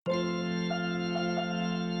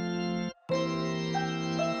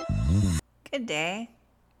Good day.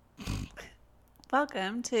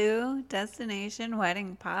 Welcome to Destination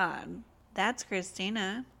Wedding Pod. That's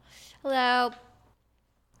Christina. Hello.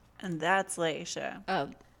 And that's Laisha. Oh.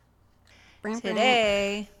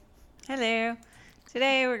 Today, hello.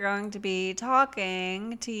 Today we're going to be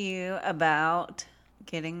talking to you about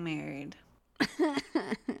getting married.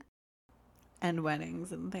 And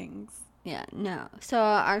weddings and things. Yeah, no. So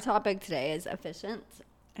our topic today is efficient.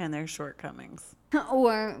 And their shortcomings.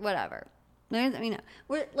 Or whatever.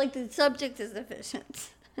 We're like the subject is efficient.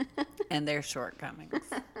 And their shortcomings.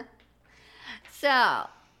 So,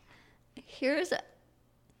 here's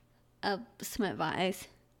some advice.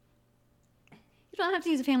 You don't have to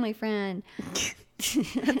use a family friend.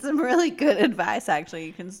 That's some really good advice, actually.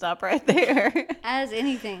 You can stop right there. As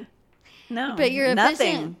anything. No, but you're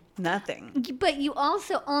efficient. Nothing. But you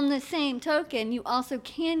also, on the same token, you also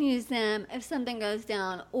can use them if something goes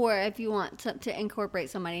down or if you want to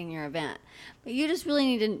incorporate somebody in your event. But you just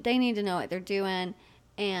really they need to know what they're doing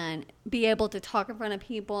and be able to talk in front of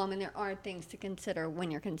people. I mean, there are things to consider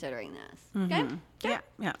when you're considering this. Okay? Mm-hmm.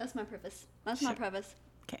 Yeah. That's my preface. My preface.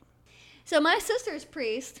 Okay. So my sister's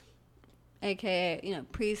priest, a.k.a.,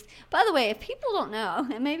 priest. By the way, if people don't know,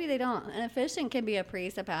 and maybe they don't, an officiant can be a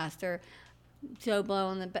priest, a pastor, Joe Blow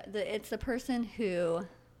on it's the person who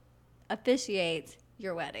officiates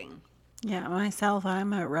your wedding. Yeah, myself,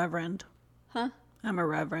 I'm a reverend. Huh? I'm a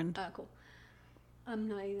reverend. Oh, cool. I'm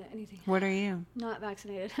not even anything. What are you? Not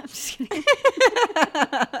vaccinated. I'm just kidding.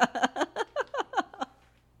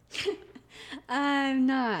 I'm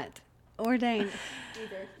not ordained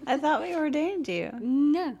either. I thought we ordained you.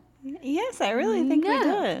 No. Yes, I really think we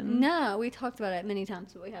did. No, we talked about it many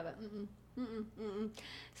times, but we haven't.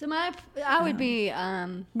 So I would be.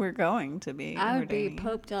 We're going to be. I would be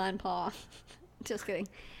Pope John Paul. Just kidding.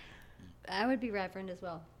 I would be Reverend as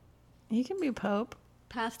well. You can be Pope.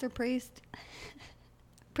 Pastor, priest,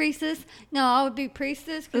 priestess. No, I would be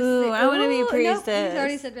priestess. Ooh, I want to be priestess. No, he's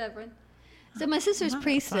already said Reverend. So my sister's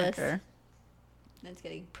priestess. That's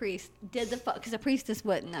kidding. Priest did the because a priestess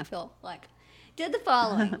wouldn't. I feel like did the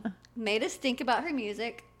following. Made us think about her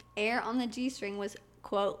music. Air on the G string was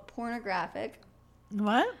quote pornographic.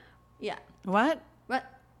 What? Yeah. What?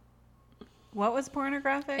 What was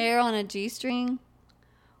pornographic? Air on a G string,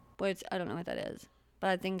 which I don't know what that is, but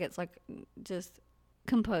I think it's like just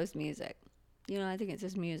composed music. I think it's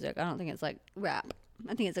just music. I don't think it's like rap.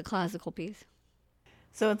 I think it's a classical piece.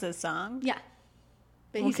 So it's a song? Yeah.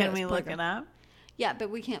 But well, can we look it up? Yeah, but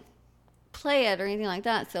we can't play it or anything like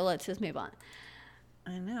that, so let's just move on.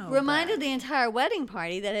 I know. Reminded the entire wedding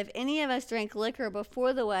party that if any of us drank liquor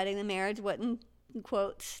before the wedding, the marriage wouldn't,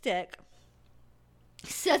 quote, stick.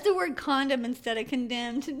 Said the word condom instead of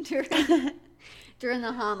condemned during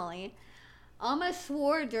the homily. Almost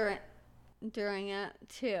swore during it,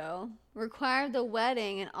 too. Required the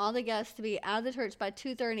wedding and all the guests to be out of the church by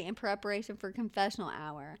 2:30 in preparation for confessional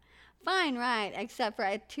hour. Fine, right, except for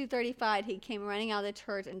at 2:35 he came running out of the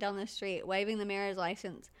church and down the street, waving the marriage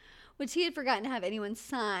license, which he had forgotten to have anyone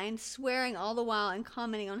sign, swearing all the while and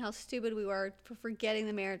commenting on how stupid we were for forgetting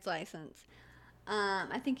the marriage license.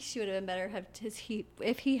 I think she would have been better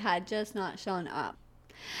if he had just not shown up.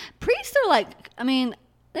 Priests are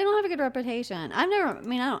they don't have a good reputation. I don't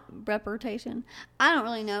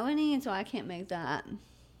really know any, and so I can't make that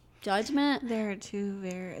judgment. There are two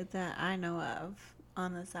that I know of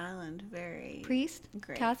on this island, very priest,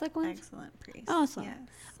 great, Catholic ones, excellent priests. Awesome. Yes.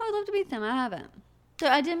 I would love to meet them. I haven't. So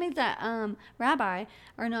I did meet that rabbi,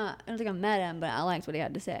 or not. I don't think I met him, but I liked what he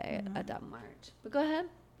had to say at that march. But go ahead.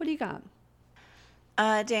 What do you got?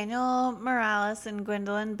 Daniel Morales and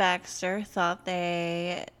Gwendolyn Baxter thought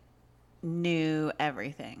they knew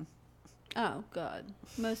everything. Oh, God.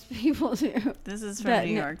 Most people do. This is from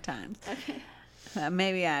New York Times. Okay.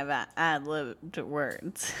 Maybe I've ad-libbed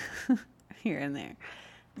words here and there.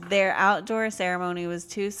 Their outdoor ceremony was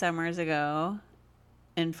 2 summers ago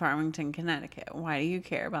in Farmington, Connecticut. Why do you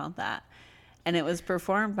care about that? And it was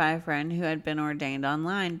performed by a friend who had been ordained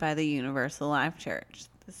online by the Universal Life Church,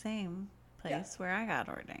 the same place where I got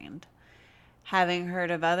ordained. Having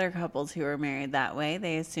heard of other couples who were married that way,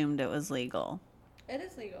 they assumed it was legal. It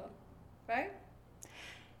is legal, right?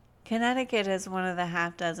 Connecticut is one of the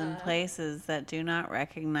half-dozen places that do not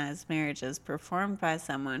recognize marriages performed by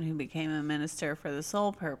someone who became a minister for the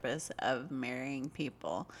sole purpose of marrying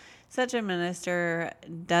people. Such a minister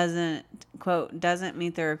doesn't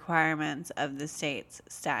meet the requirements of the state's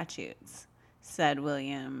statutes, said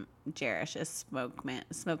William Jerish, a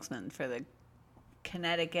spokesman for the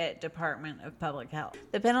Connecticut Department of Public Health.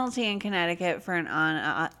 The penalty in Connecticut for an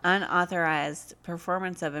unauthorized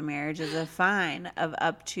performance of a marriage is a fine of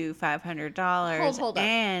up to $500 Hold up.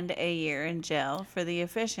 and a year in jail for the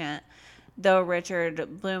officiant. Though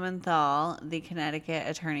Richard Blumenthal, the Connecticut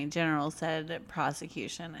Attorney General, said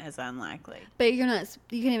prosecution is unlikely. But you can't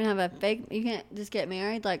even have a fake, you can't just get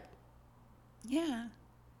married? Like, Yeah.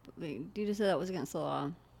 you just said that was against the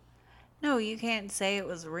law. No, you can't say it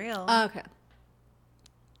was real. Oh, okay.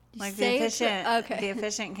 Like Say the it's officiant, okay. the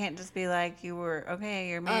officiant can't just be like, you were, okay,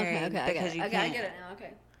 you're married. Okay, I because get it. you Okay, I can't. get it now.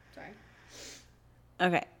 Okay, sorry.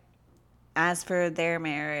 Okay. As for their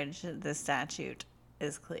marriage, the statute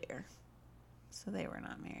is clear. So they were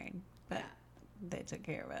not married, but they took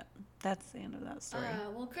care of it. That's the end of that story.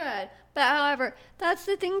 Well, good. But however, that's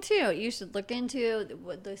the thing too. You should look into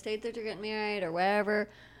the state that you're getting married or wherever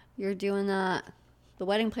you're doing that. The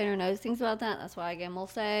wedding planner knows things about that. That's why, again, we'll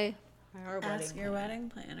say Ask your wedding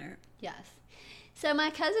planner. yes. So my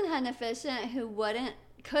cousin had an officiant who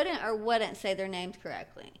couldn't or wouldn't say their names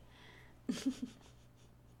correctly.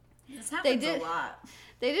 This happens did. a lot.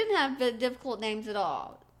 They didn't have difficult names at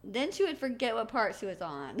all. Then she would forget what part she was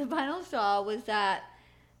on. The final straw was that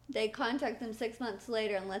they contacted them 6 months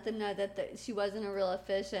later and let them know that she wasn't a real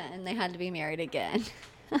officiant and they had to be married again.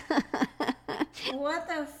 What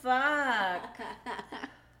the fuck?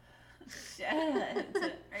 Shit.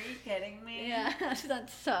 Are you kidding me? Yeah, that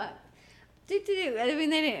sucked. I mean,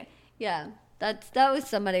 they didn't. Yeah, that was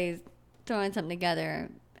somebody throwing something together.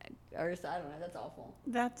 Or I don't know. That's awful.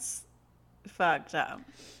 That's fucked up.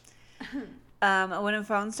 When a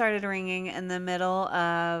phone started ringing in the middle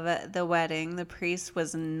of the wedding, the priest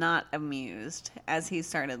was not amused. As he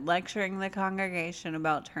started lecturing the congregation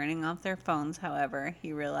about turning off their phones, however,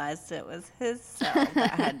 he realized it was his cell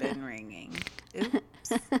that had been ringing.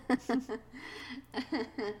 Oops.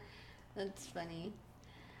 That's funny.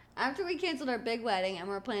 After we canceled our big wedding and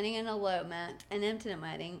we're planning an elopement, an intimate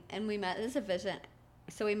wedding, and we met this officiant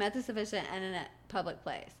in a public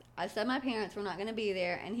place. I said my parents were not going to be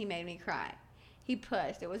there, and he made me cry. He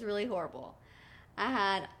pushed. It was really horrible. I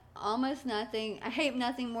had almost nothing. I hate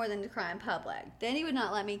nothing more than to cry in public. Then he would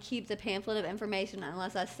not let me keep the pamphlet of information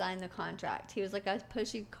unless I signed the contract. He was like a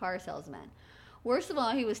pushy car salesman. Worst of all,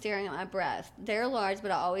 he was staring at my breasts. They're large, but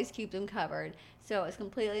I always keep them covered, so it was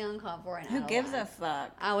completely uncomfortable. And Who gives a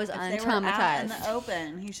fuck? I was if untraumatized. They were out in the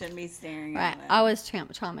open. He shouldn't be staring at them. I was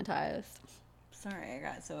traumatized. Sorry, I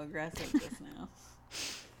got so aggressive just now.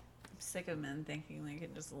 I'm sick of men thinking they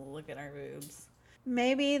can just look at our boobs.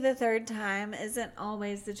 Maybe the third time isn't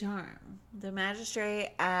always the charm. The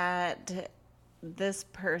magistrate at this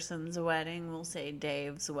person's wedding, we'll say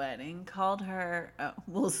Dave's wedding, called her,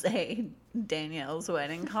 we'll say Danielle's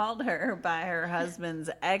wedding, called her by her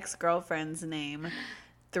husband's ex-girlfriend's name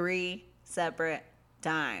 3 separate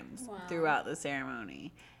times throughout the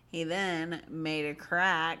ceremony. He then made a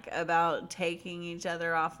crack about taking each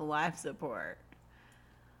other off of life support.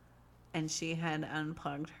 And she had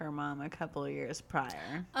unplugged her mom a couple of years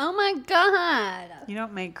prior. Oh my God. You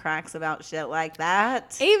don't make cracks about shit like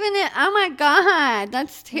that. Oh my God.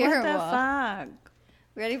 That's terrible. What the fuck?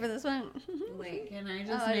 Ready for this one? Wait, can I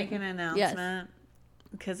just make an announcement? Yes.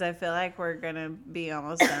 Because I feel like we're going to be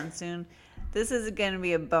almost done soon. This is going to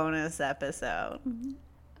be a bonus episode.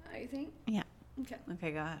 You think? Yeah. Okay.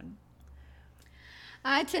 Okay, go ahead.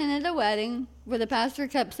 I attended a wedding where the pastor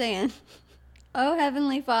kept saying, "Oh,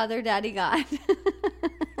 Heavenly Father, Daddy God."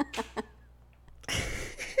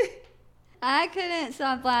 I couldn't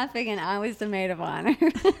stop laughing, and I was the maid of honor.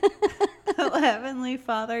 Oh, Heavenly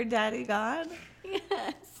Father, Daddy God?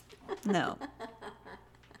 Yes. No.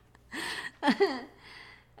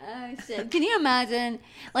 Oh, shit. Can you imagine?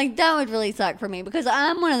 Like, that would really suck for me because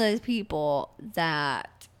I'm one of those people that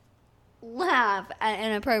laugh at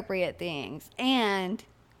inappropriate things. And,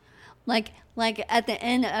 like at the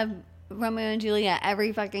end of Romeo and Juliet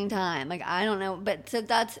every fucking time. Like, I don't know. But so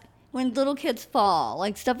that's when little kids fall.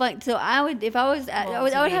 Like, stuff like, so I would, if I was, I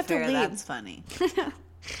would have to leave. That's funny.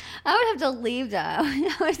 I would have to leave though.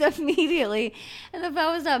 I would immediately. And if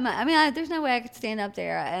I was that, I mean, there's no way I could stand up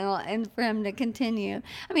there and for him to continue.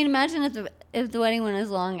 I mean, imagine if the wedding went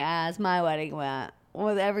as long as my wedding went.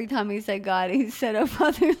 With every time he said God, he said, "Oh,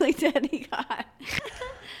 Fatherly Daddy God."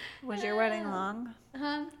 Was your wedding long?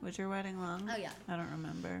 Huh? Was your wedding long? Oh, yeah. I don't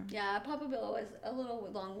remember. Yeah, Papa Bill was a little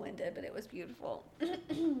long-winded, but it was beautiful.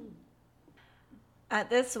 At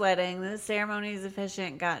this wedding, the ceremonies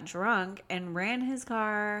officiant got drunk and ran his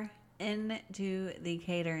car into the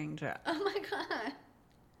catering truck. Oh my God.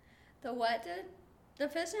 The what did? The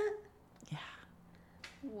officiant? Yeah.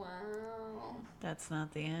 Wow. That's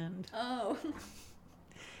not the end. Oh.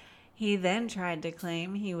 He then tried to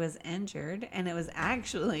claim he was injured, and it was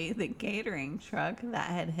actually the catering truck that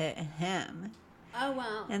had hit him. Oh,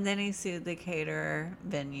 wow. And then he sued the caterer,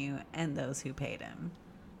 venue, and those who paid him.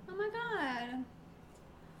 Oh, my God.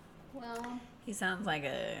 Well. He sounds like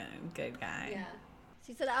a good guy. Yeah.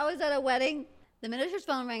 She said, I was at a wedding. The minister's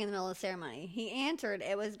phone rang in the middle of the ceremony. He answered.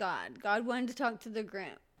 It was God. God wanted to talk to the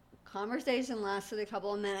groom. Conversation lasted a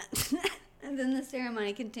couple of minutes. And then the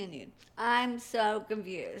ceremony continued. I'm so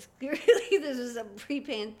confused. Really, this is a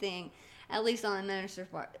pre-planned thing, at least on the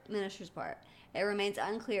minister's part. It remains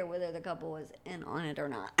unclear whether the couple was in on it or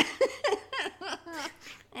not.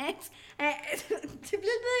 Bling, bling,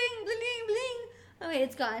 bling. Oh, wait,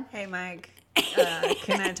 it's gone. Hey, Mike,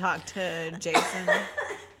 can I talk to Jason?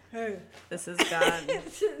 Hey. This is God.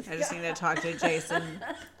 I just need to talk to Jason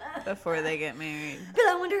before they get married. But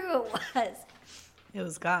I wonder who it was. It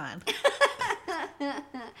was God. I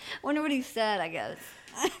wonder what he said, I guess.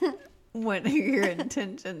 What are your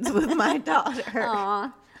intentions with my daughter?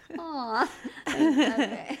 Aw.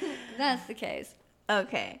 Okay. That's the case.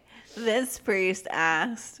 Okay. This priest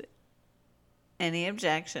asked any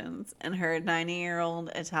objections, and her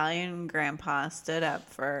 90-year-old Italian grandpa stood up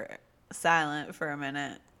silent for a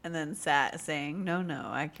minute and then sat saying, no,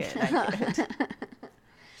 I kid.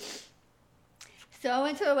 So I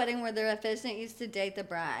went to a wedding where the officiant used to date the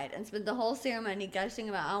bride and spent the whole ceremony gushing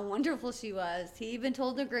about how wonderful she was. He even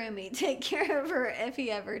told the groom he'd take care of her if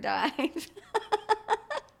he ever died.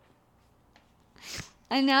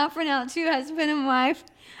 I now pronounce you husband and wife,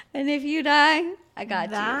 and if you die, I got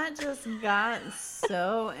you. That just got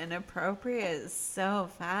so inappropriate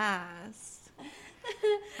so fast.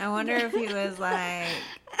 I wonder if he was like,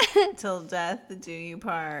 till death do you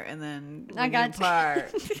part, and then when you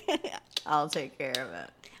part, I'll take care of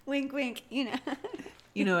it. Wink, wink, you know.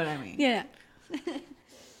 You know what I mean? Yeah.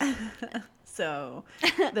 So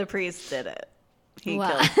the priest did it. He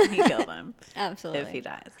Wow. killed him. Absolutely. If he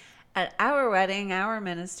dies. At our wedding, our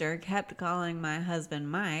minister kept calling my husband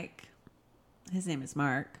Mike. His name is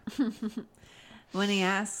Mark. When he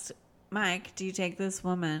asked, Mike, do you take this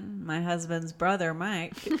woman? My husband's brother,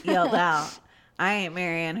 Mike, yelled out, I ain't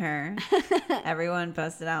marrying her. Everyone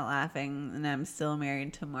busted out laughing, and I'm still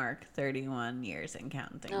married to Mark, 31 years and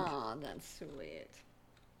counting. Oh, that's sweet.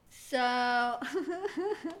 So,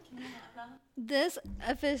 this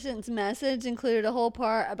officiant's message included a whole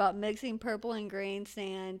part about mixing purple and green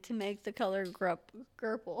sand to make the color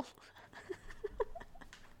Gurple.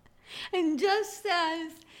 And just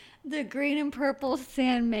as the green and purple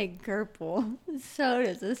sand make Gurple, so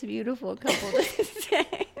does this beautiful couple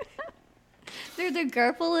say. They're the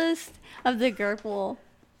Gurplest of the Gurplest.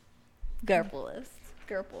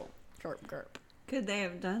 Gurple. Gurp. Could they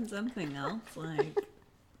have done something else, like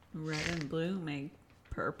red and blue make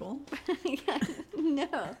purple? Yeah,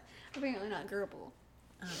 no, apparently not Gurple.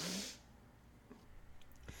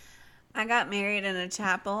 I got married in a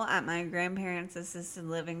chapel at my grandparents' assisted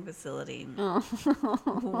living facility. Oh.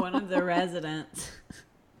 One of the residents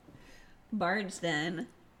barged in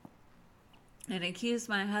and accused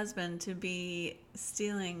my husband to be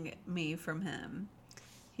stealing me from him.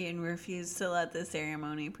 He refused to let the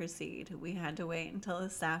ceremony proceed. We had to wait until the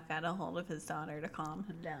staff got a hold of his daughter to calm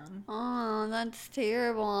him down. Oh, that's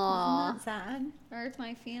terrible. Isn't that sad? Hurts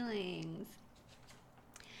my feelings.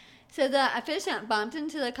 So the officiant bumped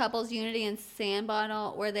into the couple's Unity and sand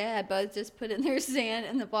bottle where they had both just put in their sand,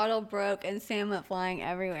 and the bottle broke and sand went flying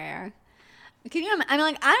everywhere. Can you? I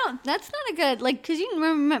mean, that's not a good, because you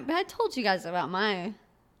remember, I told you guys about my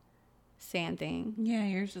sand thing. Yeah,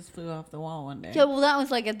 yours just flew off the wall one day. Yeah, well, that was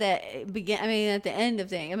at the end of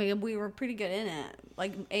thing. I mean, we were pretty good in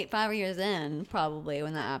it, 5 years in, probably,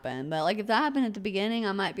 when that happened. But, if that happened at the beginning,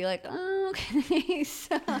 I might be like, oh, okay,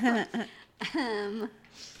 so,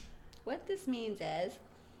 what this means is,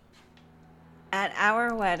 at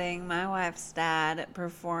our wedding, my wife's dad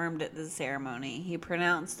performed the ceremony. He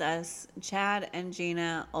pronounced us Chad and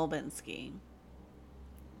Gina Olbinski.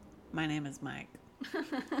 My name is Mike.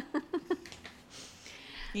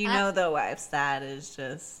 You know the wife's dad is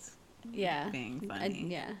just being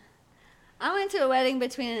funny. I went to a wedding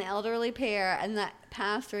between an elderly pair, and the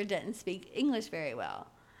pastor didn't speak English very well.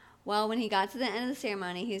 Well, when he got to the end of the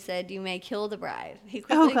ceremony, he said, "You may kill the bride." He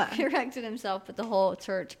quickly corrected himself, but the whole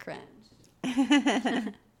church cringed.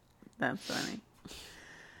 That's funny.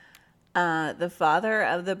 The father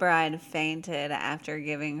of the bride fainted after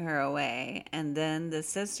giving her away, and then the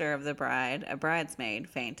sister of the bride, a bridesmaid,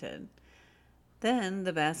 fainted. Then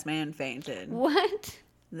the best man fainted. What?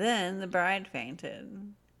 Then the bride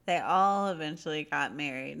fainted. They all eventually got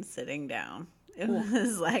married sitting down. It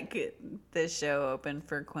was like the show opened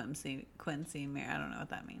for Quincy Mary. I don't know what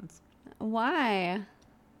that means. Why?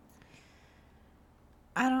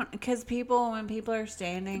 I don't, because when people are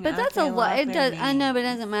standing But up, that's they a lot. lock It their does. I know, but it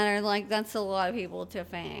knees. doesn't matter. Like, that's a lot of people to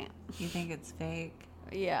faint. You think it's fake?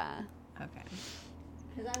 Yeah. Okay.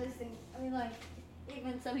 Because I just think, I mean, like,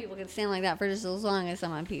 even some people can stand like that for just as long as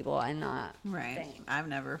some other people and not Right. faint. I've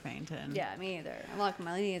never fainted. Yeah, me either. I lock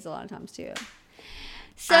my knees a lot of times too.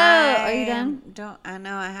 So, are you done? I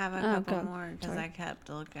know I have a couple go. more because Sorry. I kept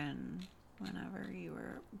looking whenever you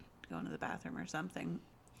were going to the bathroom or something.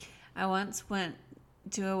 I once went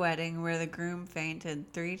to a wedding where the groom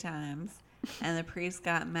fainted 3 times and the priest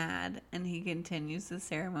got mad and he continues the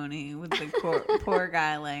ceremony with the poor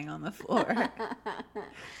guy laying on the floor.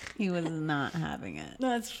 He was not having it.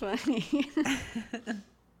 That's funny.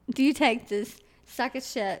 Do you take this sack of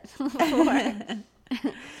shit before?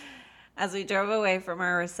 As we drove away from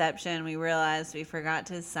our reception, we realized we forgot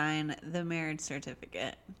to sign the marriage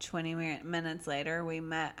certificate. 20 minutes later, we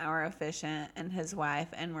met our officiant and his wife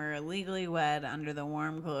and were legally wed under the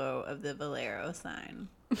warm glow of the Valero sign.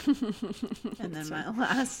 And then my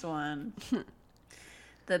last one.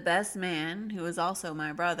 The best man, who was also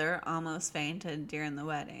my brother, almost fainted during the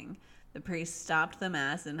wedding. The priest stopped the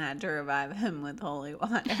mass and had to revive him with holy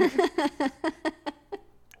water.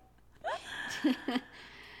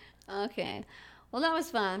 Okay. Well, that was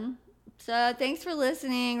fun. So, thanks for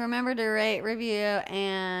listening. Remember to rate, review,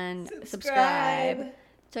 and subscribe.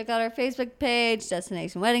 Check out our Facebook page,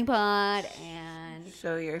 Destination Wedding Pod, and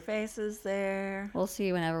Show your faces there. we'll see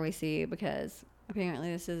you whenever we see you because apparently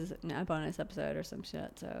this is a bonus episode or some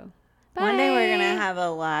shit. So, bye. One day we're going to have a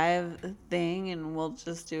live thing and we'll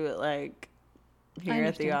just do it like here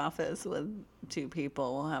at the office with 2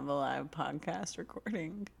 people. We'll have a live podcast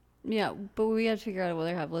recording. Yeah, but we have to figure out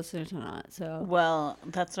whether they have listeners or not. So, Well,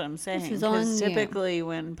 that's what I'm saying. This is on Because you. typically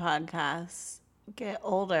when podcasts get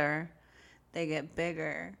older, they get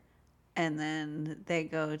bigger. And then they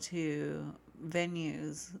go to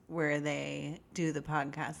venues where they do the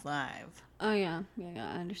podcast live. oh yeah,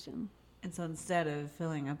 I understand. And so instead of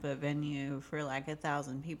filling up a venue for like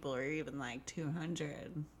 1,000 people or even like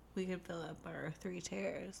 200, we could fill up our 3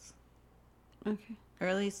 chairs. Okay, Or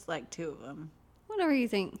at least like 2 of them. whatever you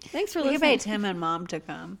think. Thanks for We could listening. pay Tim and Mom to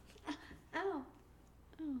come. Oh,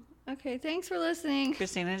 okay. Thanks for listening.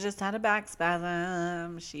 Christina just had a back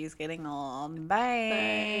spasm. She's getting old. Bye. Bye.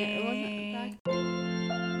 It wasn't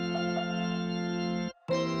back.